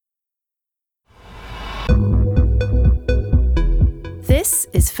This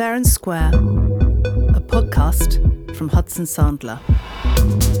is Fair and Square, a podcast from Hudson Sandler.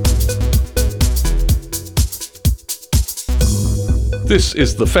 This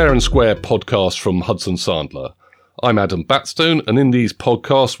is the Fair and Square podcast from Hudson Sandler. I'm Adam Batstone, and in these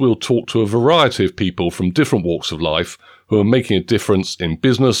podcasts we'll talk to a variety of people from different walks of life who are making a difference in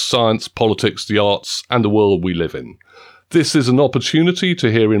business, science, politics, the arts, and the world we live in. This is an opportunity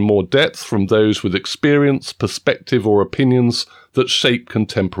to hear in more depth from those with experience, perspective, or opinions that shape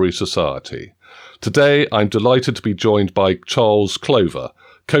contemporary society. Today, I'm delighted to be joined by Charles Clover,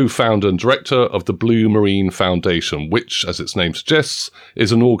 co-founder and director of the Blue Marine Foundation, which, as its name suggests,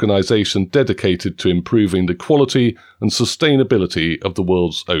 is an organisation dedicated to improving the quality and sustainability of the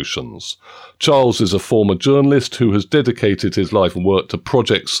world's oceans. Charles is a former journalist who has dedicated his life and work to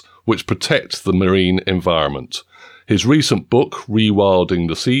projects which protect the marine environment. His recent book, Rewilding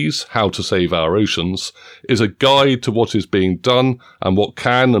the Seas, How to Save Our Oceans, is a guide to what is being done and what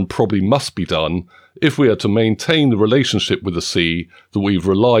can and probably must be done if we are to maintain the relationship with the sea that we've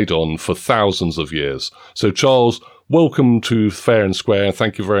relied on for thousands of years. So, Charles, welcome to Fair and Square.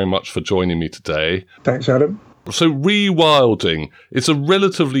 Thank you very much for joining me today. Thanks, Adam. So, rewilding, it's a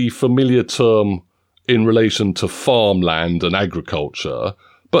relatively familiar term in relation to farmland and agriculture.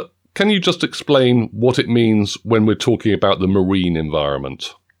 Can you just explain what it means when we're talking about the marine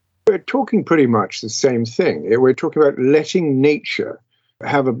environment? We're talking pretty much the same thing. We're talking about letting nature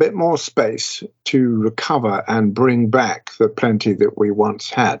have a bit more space to recover and bring back the plenty that we once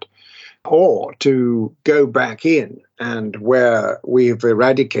had, or to go back in and where we've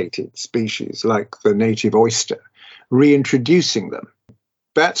eradicated species like the native oyster, reintroducing them.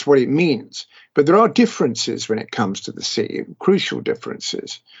 That's what it means. But there are differences when it comes to the sea, crucial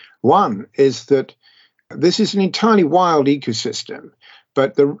differences. One is that this is an entirely wild ecosystem,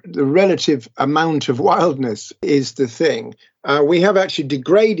 but the relative amount of wildness is the thing. We have actually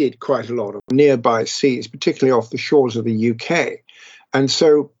degraded quite a lot of nearby seas, particularly off the shores of the UK. And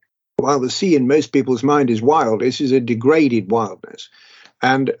so while the sea in most people's mind is wild, this is a degraded wildness.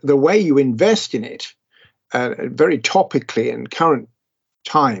 And the way you invest in it, very topically in current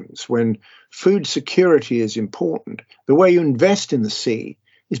times when food security is important, the way you invest in the sea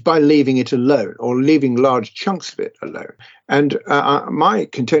is by leaving it alone or leaving large chunks of it alone. And my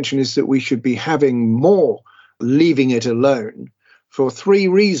contention is that we should be having more leaving it alone for three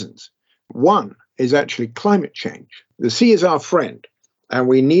reasons. One is actually climate change. The sea is our friend, and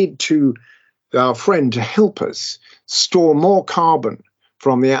we need our friend to help us store more carbon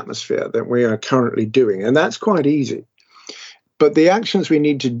from the atmosphere than we are currently doing. And that's quite easy. But the actions we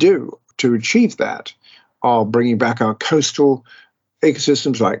need to do to achieve that are bringing back our coastal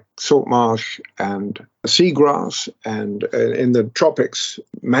ecosystems like salt marsh and seagrass, and in the tropics,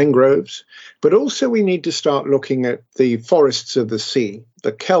 mangroves. But also we need to start looking at the forests of the sea,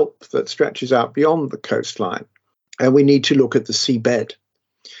 the kelp that stretches out beyond the coastline. And we need to look at the seabed,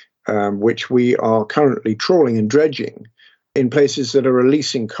 which we are currently trawling and dredging in places that are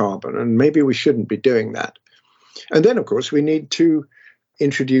releasing carbon, and maybe we shouldn't be doing that. And then, of course, we need to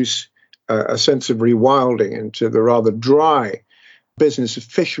introduce a sense of rewilding into the rather dry business of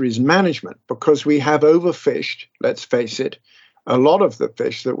fisheries management, because we have overfished, let's face it, a lot of the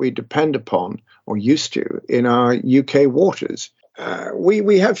fish that we depend upon or used to in our UK waters.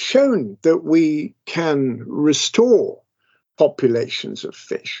 We have shown that we can restore populations of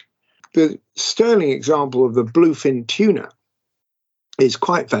fish. The sterling example of the bluefin tuna is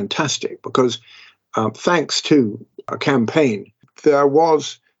quite fantastic because thanks to a campaign, there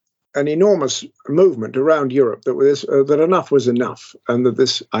was an enormous movement around Europe that enough was enough, and that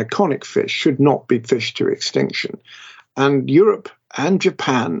this iconic fish should not be fished to extinction. And Europe and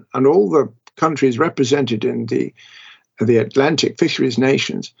Japan and all the countries represented in the Atlantic fisheries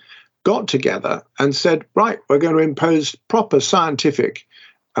nations got together and said, right, we're going to impose proper scientific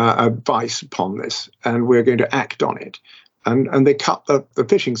advice upon this, and we're going to act on it. And they cut the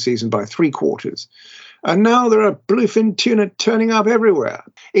fishing season by 3/4. And now there are bluefin tuna turning up everywhere.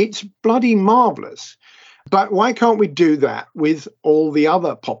 It's bloody marvellous. But why can't we do that with all the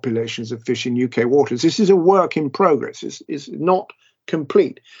other populations of fish in UK waters? This is a work in progress. It's not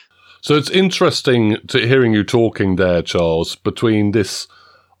complete. So it's interesting to hearing you talking there, Charles, between this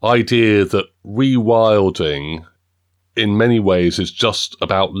idea that rewilding in many ways is just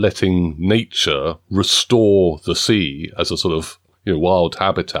about letting nature restore the sea as a sort of wild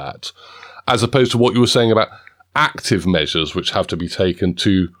habitat, as opposed to what you were saying about active measures which have to be taken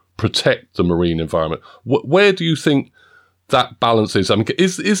to protect the marine environment. Where do you think that balance is? I mean,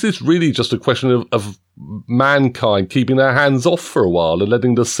 is this really just a question of mankind keeping their hands off for a while and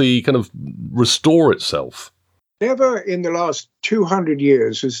letting the sea kind of restore itself? Never in the last 200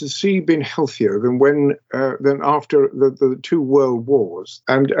 years has the sea been healthier than after the two world wars.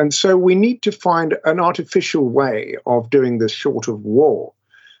 And so we need to find an artificial way of doing this short of war,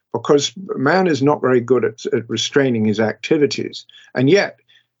 because man is not very good at restraining his activities. And yet,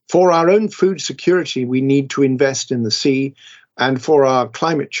 for our own food security, we need to invest in the sea. And for our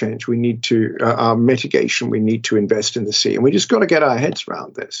climate change, our mitigation, we need to invest in the sea. And we just got to get our heads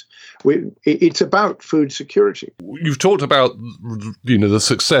around this. It's about food security. You've talked about, the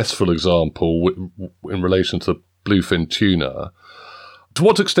successful example in relation to bluefin tuna. To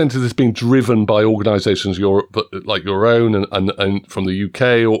what extent is this being driven by organisations like your own and from the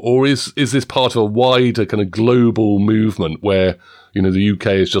UK, or is this part of a wider kind of global movement where, the UK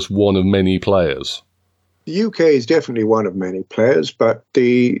is just one of many players? The UK is definitely one of many players, but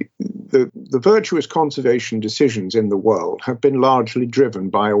the virtuous conservation decisions in the world have been largely driven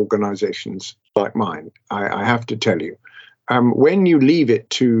by organizations like mine, I have to tell you. When you leave it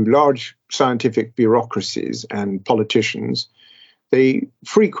to large scientific bureaucracies and politicians, they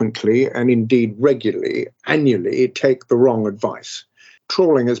frequently and indeed regularly, annually, take the wrong advice.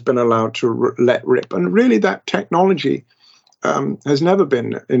 Trawling has been allowed to let rip, and really that technology has never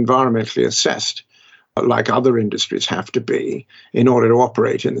been environmentally assessed like other industries have to be in order to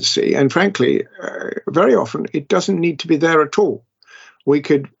operate in the sea. And frankly, very often it doesn't need to be there at all. We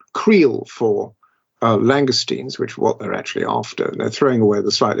could creel for langoustines, which is what they're actually after. They're throwing away the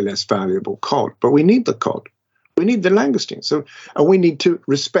slightly less valuable cod, but we need the cod. We need the langoustine. And we need to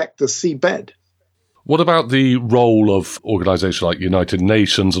respect the seabed. What about the role of organisations like United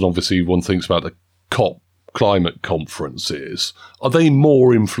Nations, and obviously one thinks about the COP climate conferences? Are they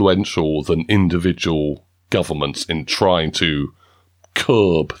more influential than individual governments in trying to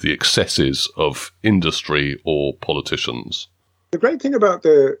curb the excesses of industry or politicians? The great thing about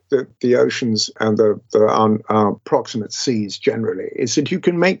the oceans and our proximate seas generally is that you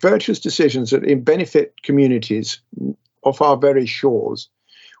can make virtuous decisions that benefit communities off our very shores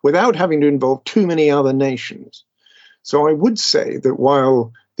without having to involve too many other nations. So I would say that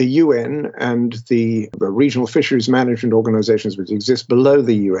while the UN and the regional fisheries management organizations which exist below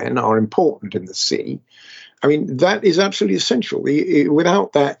the UN are important in the sea, I mean, that is absolutely essential.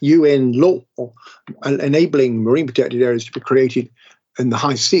 Without that UN law enabling marine protected areas to be created in the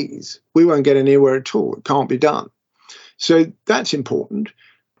high seas, we won't get anywhere at all. It can't be done. So that's important.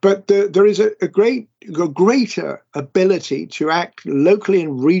 But there is a greater ability to act locally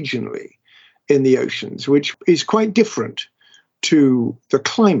and regionally in the oceans, which is quite different to the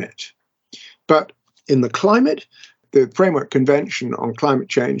climate. But in the climate, the Framework Convention on Climate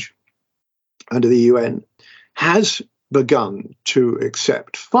Change under the UN has begun to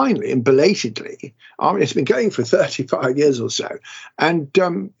accept, finally and belatedly, it's been going for 35 years or so, and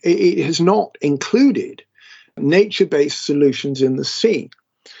it has not included nature-based solutions in the sea.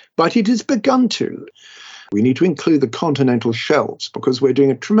 But it has begun to. We need to include the continental shelves because we're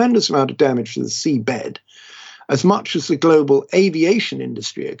doing a tremendous amount of damage to the seabed, as much as the global aviation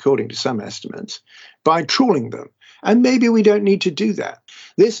industry, according to some estimates, by trawling them. And maybe we don't need to do that.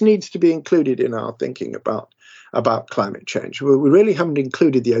 This needs to be included in our thinking about climate change. We really haven't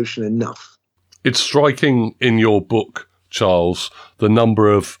included the ocean enough. It's striking in your book, Charles, the number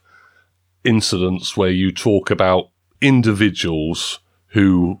of incidents where you talk about individuals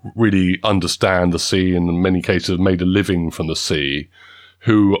who really understand the sea and in many cases have made a living from the sea,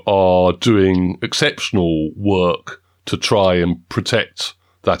 who are doing exceptional work to try and protect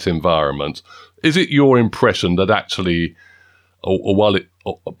that environment. Is it your impression that actually, or while it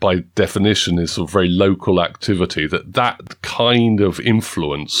by definition is a very local activity, that kind of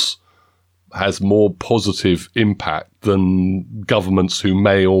influence has more positive impact than governments who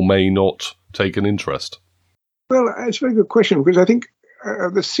may or may not take an interest? Well, it's a very good question, because I think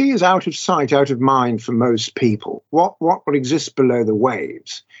the sea is out of sight, out of mind for most people. What exists below the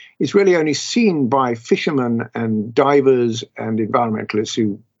waves is really only seen by fishermen and divers and environmentalists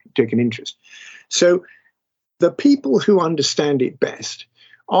who take an interest. So the people who understand it best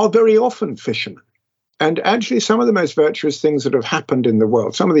are very often fishermen. And actually, some of the most virtuous things that have happened in the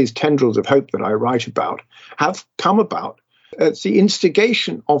world, some of these tendrils of hope that I write about, have come about at the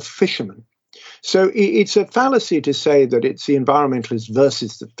instigation of fishermen. So it's a fallacy to say that it's the environmentalists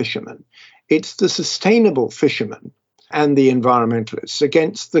versus the fishermen. It's the sustainable fishermen and the environmentalists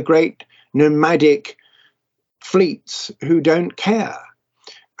against the great nomadic fleets who don't care.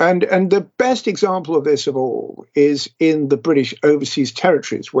 And the best example of this of all is in the British overseas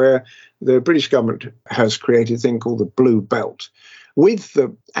territories, where the British government has created a thing called the Blue Belt, with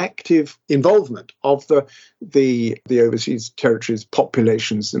the active involvement of the overseas territories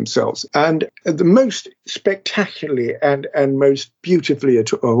populations themselves. And the most spectacularly and most beautifully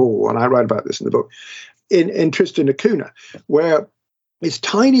of all, and I write about this in the book, in Tristan da Cunha, where this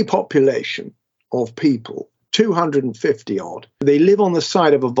tiny population of people, 250 odd, they live on the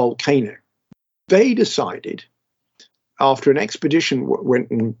side of a volcano. They decided, after an expedition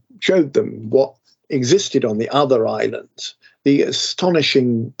went and showed them what existed on the other islands, the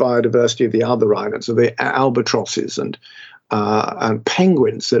astonishing biodiversity of the other islands, of the albatrosses and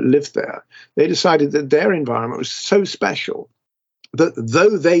penguins that lived there, they decided that their environment was so special that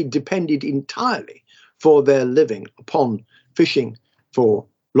though they depended entirely for their living upon fishing for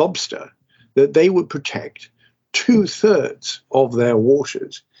lobster, that they would protect 2/3 of their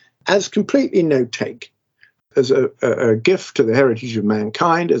waters as completely no-take, as a gift to the heritage of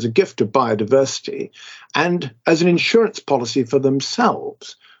mankind, as a gift to biodiversity, and as an insurance policy for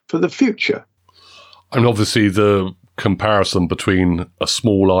themselves for the future. And obviously the comparison between a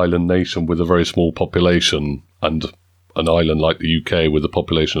small island nation with a very small population and an island like the UK with a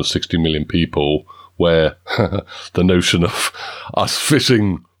population of 60 million people, where the notion of us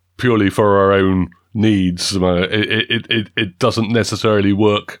fishing purely for our own needs, it doesn't necessarily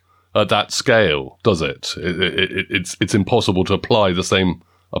work at that scale, does it? It's impossible to apply the same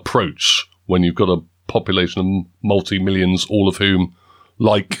approach when you've got a population of multi-millions, all of whom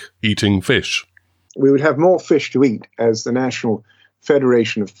like eating fish. We would have more fish to eat, as the National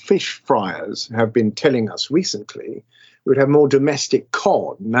Federation of Fish Friers have been telling us recently. We would have more domestic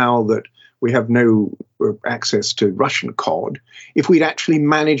cod now that we have no access to Russian cod, if we'd actually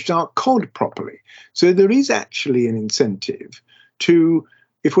managed our cod properly. So there is actually an incentive to,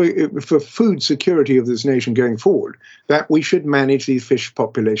 for food security of this nation going forward, that we should manage these fish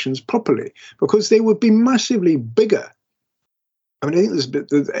populations properly, because they would be massively bigger. I mean, I think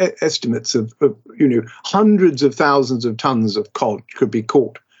there's estimates of hundreds of thousands of tons of cod could be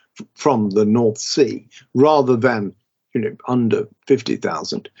caught from the North Sea, rather than under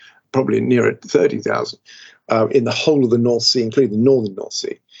 50,000, probably nearer 30,000 in the whole of the North Sea, including the northern North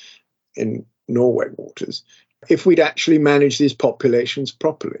Sea, in Norway waters, if we'd actually manage these populations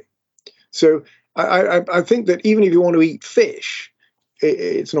properly. So I think that even if you want to eat fish,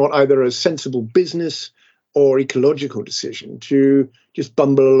 it's not either a sensible business or ecological decision to just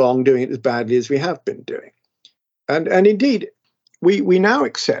bumble along doing it as badly as we have been doing. And indeed, we now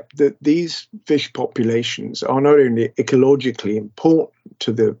accept that these fish populations are not only ecologically important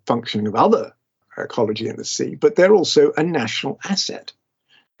to the functioning of other ecology in the sea, but they're also a national asset.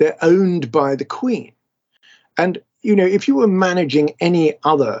 They're owned by the Queen. And, if you were managing any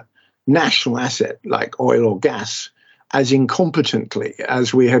other national asset like oil or gas as incompetently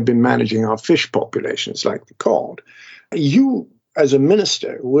as we have been managing our fish populations like the cod, you as a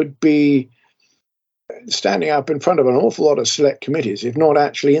minister would be standing up in front of an awful lot of select committees, if not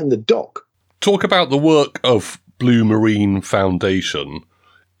actually in the dock. Talk about the work of Blue Marine Foundation.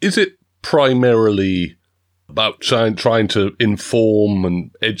 Is it primarily about trying to inform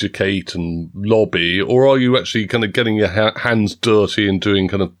and educate and lobby, or are you actually kind of getting your hands dirty and doing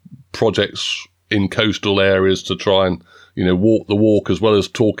kind of projects in coastal areas to try and, walk the walk as well as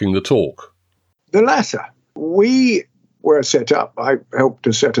talking the talk? The latter. We were set up, I helped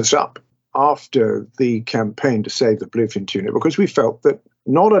to set us up after the campaign to save the bluefin tuna, because we felt that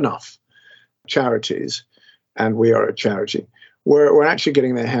not enough charities, and we are a charity, were actually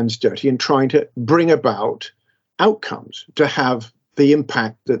getting their hands dirty and trying to bring about outcomes to have the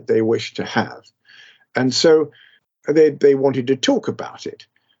impact that they wish to have. And so they wanted to talk about it.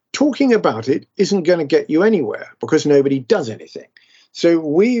 Talking about it isn't going to get you anywhere because nobody does anything. So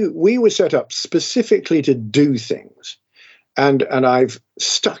we were set up specifically to do things. And I've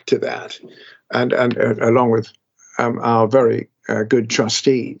stuck to that, and along with our very good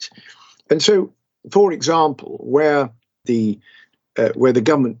trustees. And so, for example, where the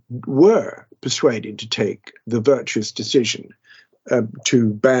government were persuaded to take the virtuous decision to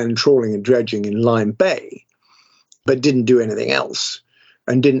ban trawling and dredging in Lyme Bay, but didn't do anything else,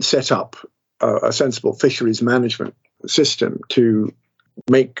 and didn't set up a sensible fisheries management system to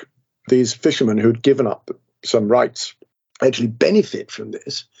make these fishermen who'd given up some rights actually benefit from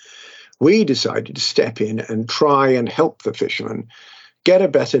this, we decided to step in and try and help the fishermen get a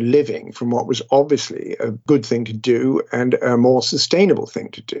better living from what was obviously a good thing to do and a more sustainable thing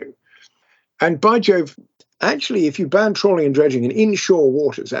to do. And by Jove, actually, if you ban trawling and dredging in inshore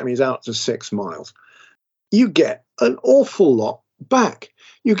waters, that means out to 6 miles, you get an awful lot back.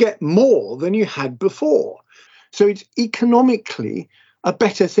 You get more than you had before. So it's economically a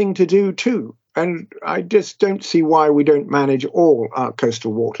better thing to do too. And I just don't see why we don't manage all our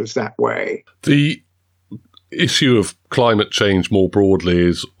coastal waters that way. The issue of climate change more broadly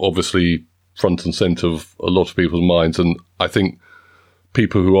is obviously front and centre of a lot of people's minds. And I think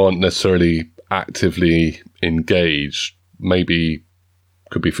people who aren't necessarily actively engaged maybe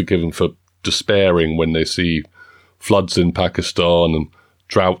could be forgiven for despairing when they see floods in Pakistan and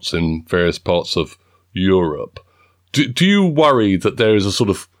droughts in various parts of Europe. Do you worry that there is a sort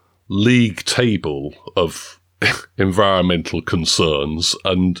of league table of environmental concerns,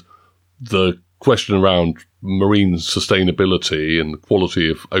 and the question around marine sustainability and the quality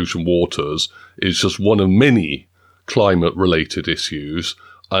of ocean waters is just one of many climate-related issues,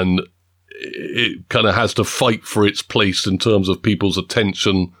 and it kind of has to fight for its place in terms of people's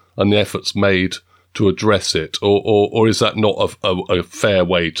attention and the efforts made to address it? Or is that not a fair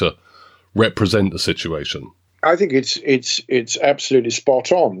way to represent the situation? I think it's absolutely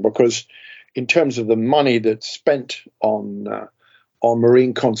spot on, because in terms of the money that's spent on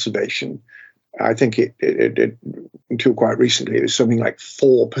marine conservation, I think it until quite recently it was something like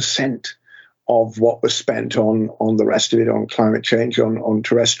 4% of what was spent on the rest of it, on climate change, on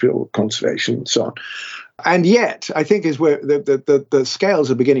terrestrial conservation, and so on. And yet, I think is where the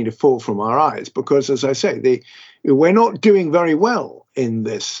scales are beginning to fall from our eyes, because, as I say, we're not doing very well in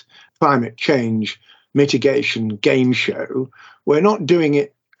this climate change mitigation game show. We're not doing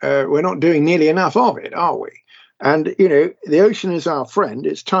it. We're not doing nearly enough of it, are we? And, the ocean is our friend.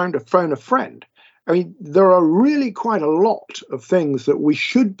 It's time to phone a friend. I mean, there are really quite a lot of things that we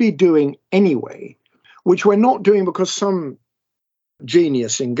should be doing anyway, which we're not doing because some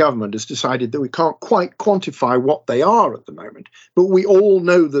genius in government has decided that we can't quite quantify what they are at the moment, but we all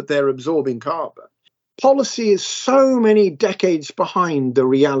know that they're absorbing carbon. Policy is so many decades behind the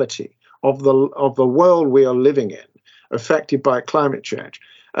reality of the world we are living in, affected by climate change.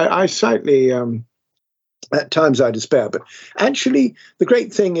 I slightly, at times I despair, but actually the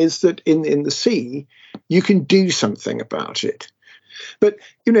great thing is that in the sea, you can do something about it. But,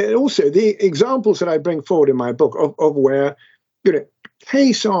 also the examples that I bring forward in my book of where,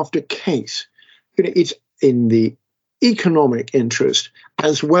 case after case, it's in the economic interest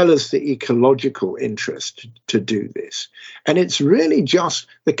as well as the ecological interest to do this. And it's really just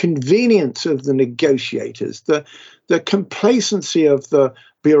the convenience of the negotiators, the complacency of the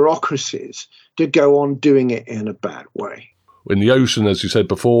bureaucracies to go on doing it in a bad way. In the ocean, as you said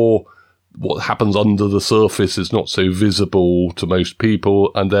before, what happens under the surface is not so visible to most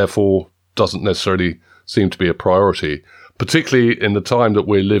people and therefore doesn't necessarily seem to be a priority, particularly in the time that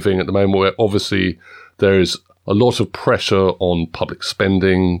we're living at the moment, where obviously there is a lot of pressure on public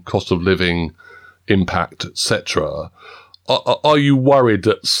spending, cost of living, impact, etc. Are you worried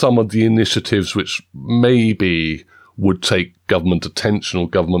that some of the initiatives which maybe would take government attention or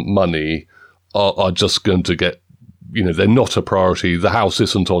government money are just going to get, they're not a priority, the house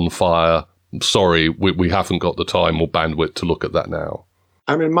isn't on fire, sorry, we haven't got the time or bandwidth to look at that now?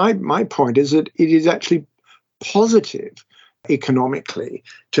 I mean, my point is that it is actually positive economically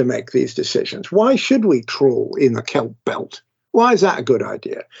to make these decisions. Why should we trawl in the kelp belt? Why is that a good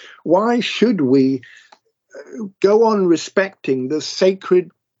idea? Why should we go on respecting the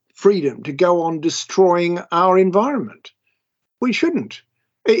sacred freedom to go on destroying our environment? We shouldn't.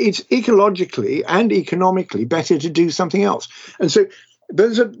 It's ecologically and economically better to do something else. And so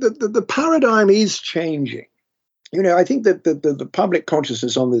the paradigm is changing. I think that the public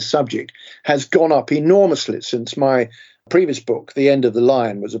consciousness on this subject has gone up enormously since my previous book, The End of the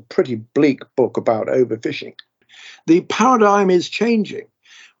Line, was a pretty bleak book about overfishing. The paradigm is changing,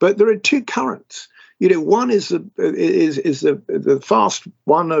 but there are two currents. One is the fast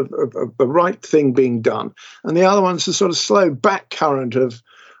one of the right thing being done, and the other one's the sort of slow back current of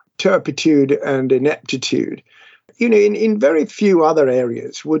turpitude and ineptitude. In very few other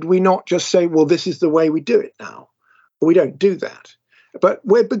areas would we not just say, well, this is the way we do it now. We don't do that. But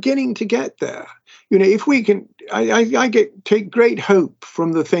we're beginning to get there. If we can, I take great hope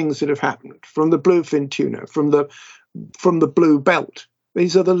from the things that have happened, from the bluefin tuna, from the blue belt.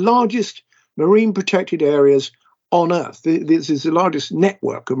 These are the largest marine protected areas on Earth. This is the largest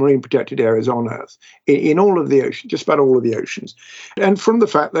network of marine protected areas on Earth in all of the ocean, just about all of the oceans. And from the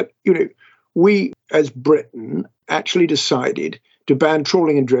fact that, we as Britain actually decided to ban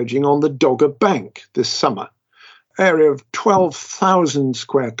trawling and dredging on the Dogger Bank this summer. Area of 12,000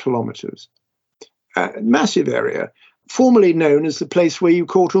 square kilometres. Massive area, formerly known as the place where you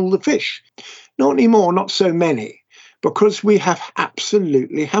caught all the fish. Not anymore, not so many, because we have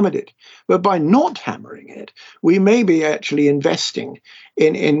absolutely hammered it. But by not hammering it, we may be actually investing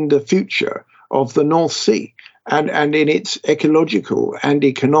in the future of the North Sea. and in its ecological and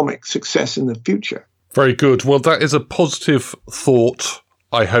economic success in the future. Very good. Well, that is a positive thought,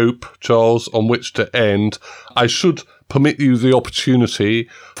 I hope, Charles, on which to end. I should permit you the opportunity,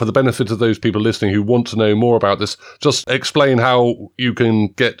 for the benefit of those people listening who want to know more about this, just explain how you can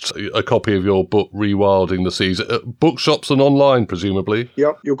get a copy of your book, Rewilding the Seas, at bookshops and online, presumably.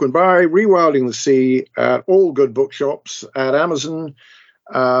 Yep, you can buy Rewilding the Sea at all good bookshops, at Amazon,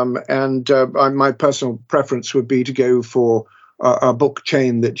 and my personal preference would be to go for a book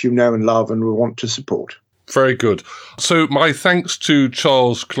chain that you know and love and will want to support. Very good. So my thanks to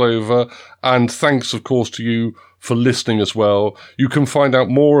Charles Clover, and thanks, of course, to you for listening as well. You can find out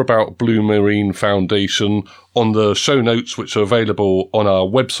more about Blue Marine Foundation on the show notes, which are available on our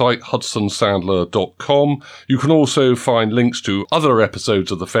website, hudsonsandler.com. You can also find links to other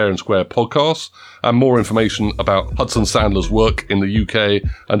episodes of the Fair and Square podcast and more information about Hudson Sandler's work in the UK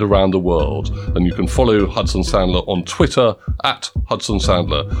and around the world. And you can follow Hudson Sandler on Twitter at Hudson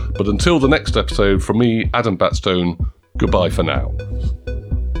Sandler. But until the next episode, from me, Adam Batstone, goodbye for now.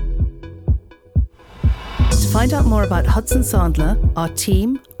 To find out more about Hudson Sandler, our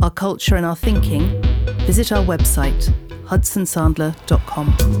team, our culture and our thinking, visit our website,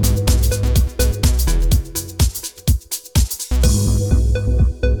 hudsonsandler.com.